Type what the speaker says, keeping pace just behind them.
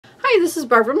Hi, this is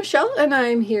BarbaraMichelle, and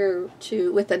I'm here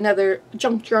with another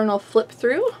junk journal flip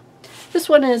through. This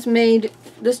one is made,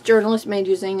 this journal is made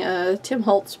using a Tim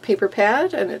Holtz paper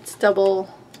pad, and it's doubled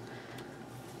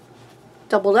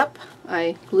up.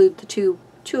 I glued the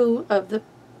two of the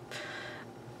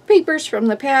papers from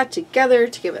the pad together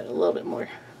to give it a little bit more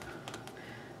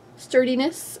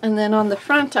sturdiness. And then on the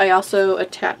front I also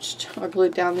attached or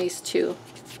glued down these two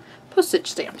postage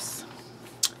stamps.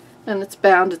 And it's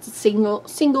bound, it's a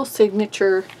single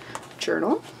signature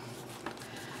journal.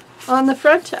 On the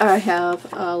front I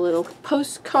have a little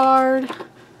postcard.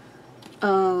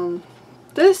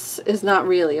 This is not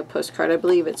really a postcard. I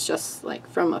believe it's just like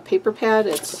from a paper pad.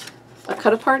 It's a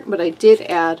cut apart, but I did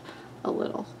add a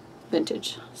little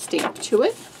vintage stamp to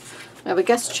it. I have a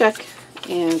guest check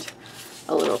and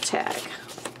a little tag.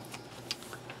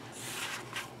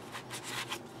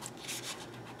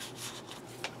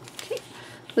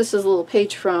 This is a little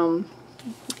page from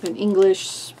an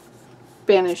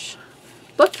English-Spanish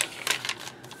book.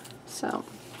 So,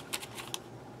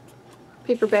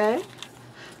 paper bag,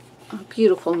 a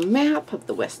beautiful map of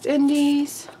the West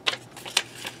Indies,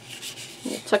 a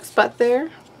little tuck spot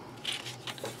there,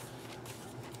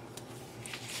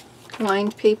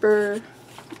 lined paper,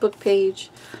 book page,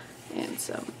 and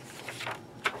some,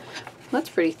 that's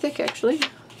pretty thick actually,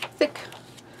 thick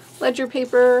ledger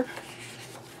paper.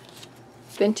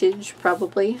 Vintage,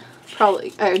 probably.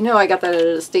 I know I got that at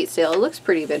an estate sale. It looks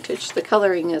pretty vintage. The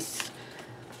coloring is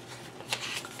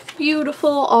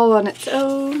beautiful all on its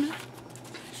own.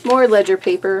 More ledger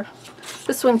paper.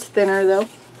 This one's thinner though.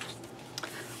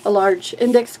 A large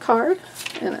index card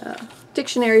and a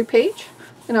dictionary page.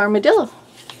 An armadillo.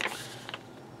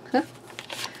 Huh?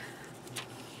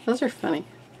 Those are funny.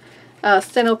 A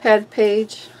steno pad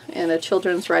page and a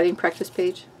children's writing practice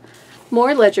page.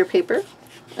 More ledger paper.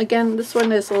 Again, this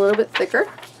one is a little bit thicker,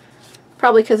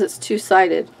 probably because it's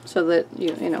two-sided, so that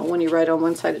you know when you write on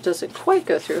one side it doesn't quite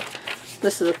go through.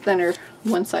 This is a thinner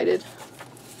one-sided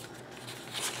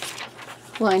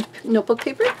lined notebook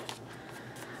paper.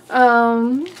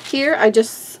 Here I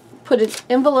just put an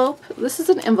envelope. This is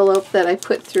an envelope that I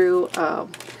put through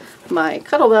my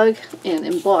Cuttlebug and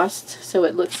embossed, so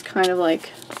it looks kind of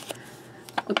like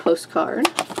a postcard.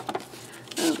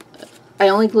 I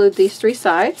only glued these three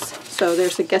sides, so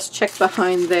there's a guest check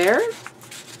behind there.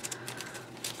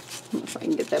 If I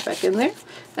can get that back in there.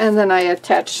 And then I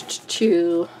attached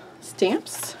two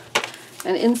stamps.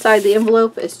 And inside the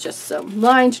envelope is just some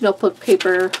lined notebook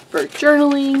paper for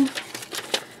journaling,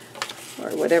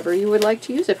 or whatever you would like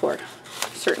to use it for.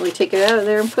 Certainly take it out of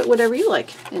there and put whatever you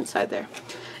like inside there.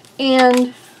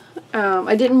 And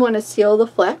I didn't want to seal the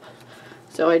flap,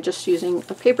 so I'm just using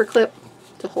a paper clip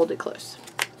to hold it close.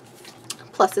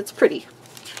 Plus it's pretty.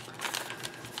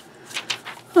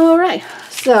 Alright,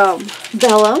 so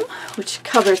vellum, which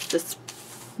covers this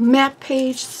map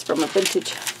page. This is from a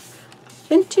vintage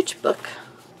book.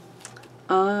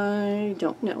 I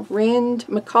don't know. Rand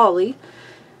Macaulay.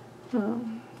 I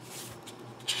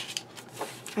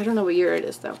don't know what year it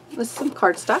is though. This is some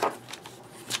cardstock.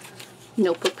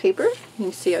 Notebook paper. You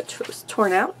can see it was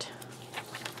torn out.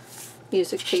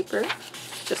 Music paper.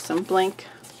 Just some blank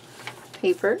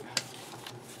paper.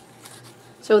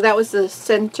 So that was the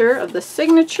center of the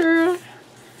signature,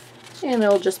 and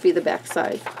it'll just be the back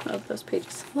side of those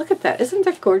pages. Look at that. Isn't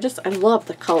that gorgeous? I love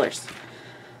the colors.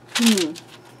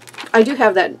 I do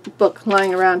have that book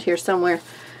lying around here somewhere,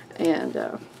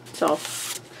 and so,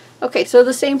 okay, so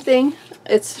the same thing.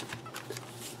 This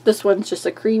one's just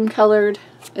a cream colored.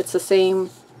 It's the same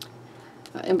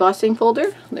embossing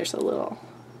folder. There's a little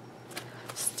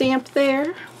stamp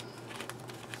there,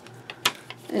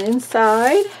 and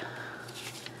inside,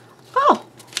 oh,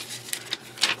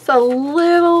 it's a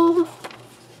little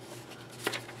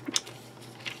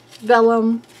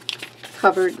vellum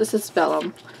covered. This is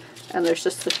vellum, and there's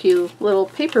just a few little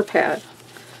paper pads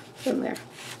in there.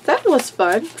 That was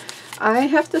fun. I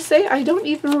have to say, I don't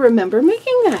even remember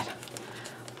making that.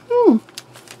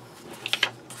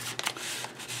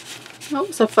 That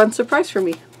was a fun surprise for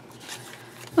me.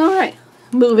 Alright,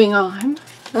 moving on.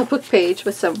 A book page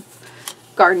with some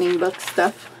gardening book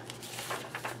stuff.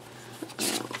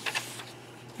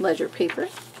 Ledger paper.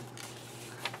 It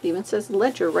even says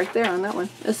ledger right there on that one.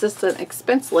 This is an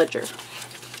expense ledger.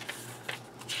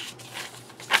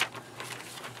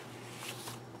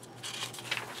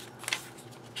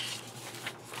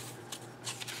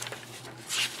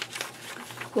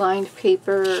 Lined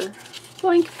paper,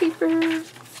 blank paper,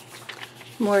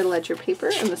 more ledger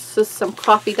paper, and this is some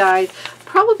coffee dyed,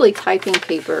 probably typing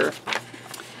paper.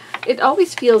 It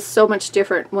always feels so much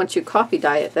different once you coffee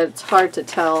dye it that it's hard to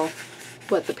tell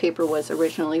what the paper was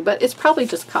originally, but it's probably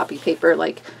just copy paper,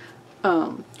 like,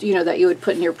 you know, that you would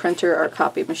put in your printer or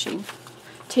copy machine.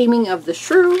 Taming of the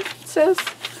Shrew, it says.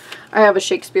 I have a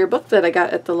Shakespeare book that I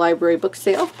got at the library book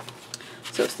sale.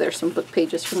 So there's some book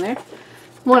pages from there.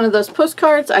 One of those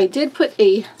postcards, I did put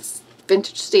a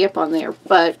vintage stamp on there,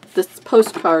 but this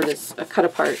postcard is a cut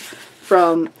apart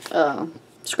from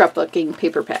scrapbooking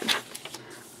paper pad.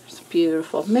 There's a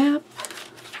beautiful map.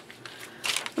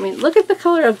 I mean, look at the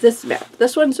color of this map.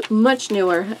 This one's much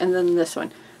newer, and then this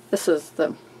one. This is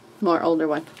the more older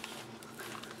one.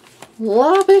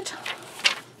 Love it.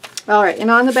 Alright, and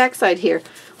on the back side here,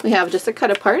 we have just a cut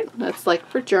apart. That's like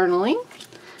for journaling.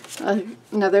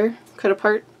 Another cut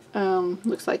apart,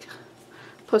 looks like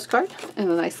postcard, and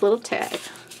a nice little tag.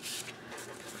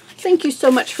 Thank you so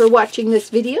much for watching this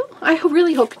video. I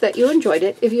really hope that you enjoyed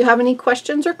it. If you have any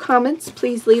questions or comments,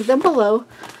 please leave them below.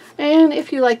 And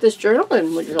if you like this journal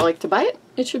and would you like to buy it,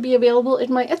 it should be available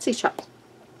in my Etsy shop.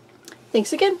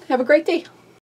 Thanks again. Have a great day.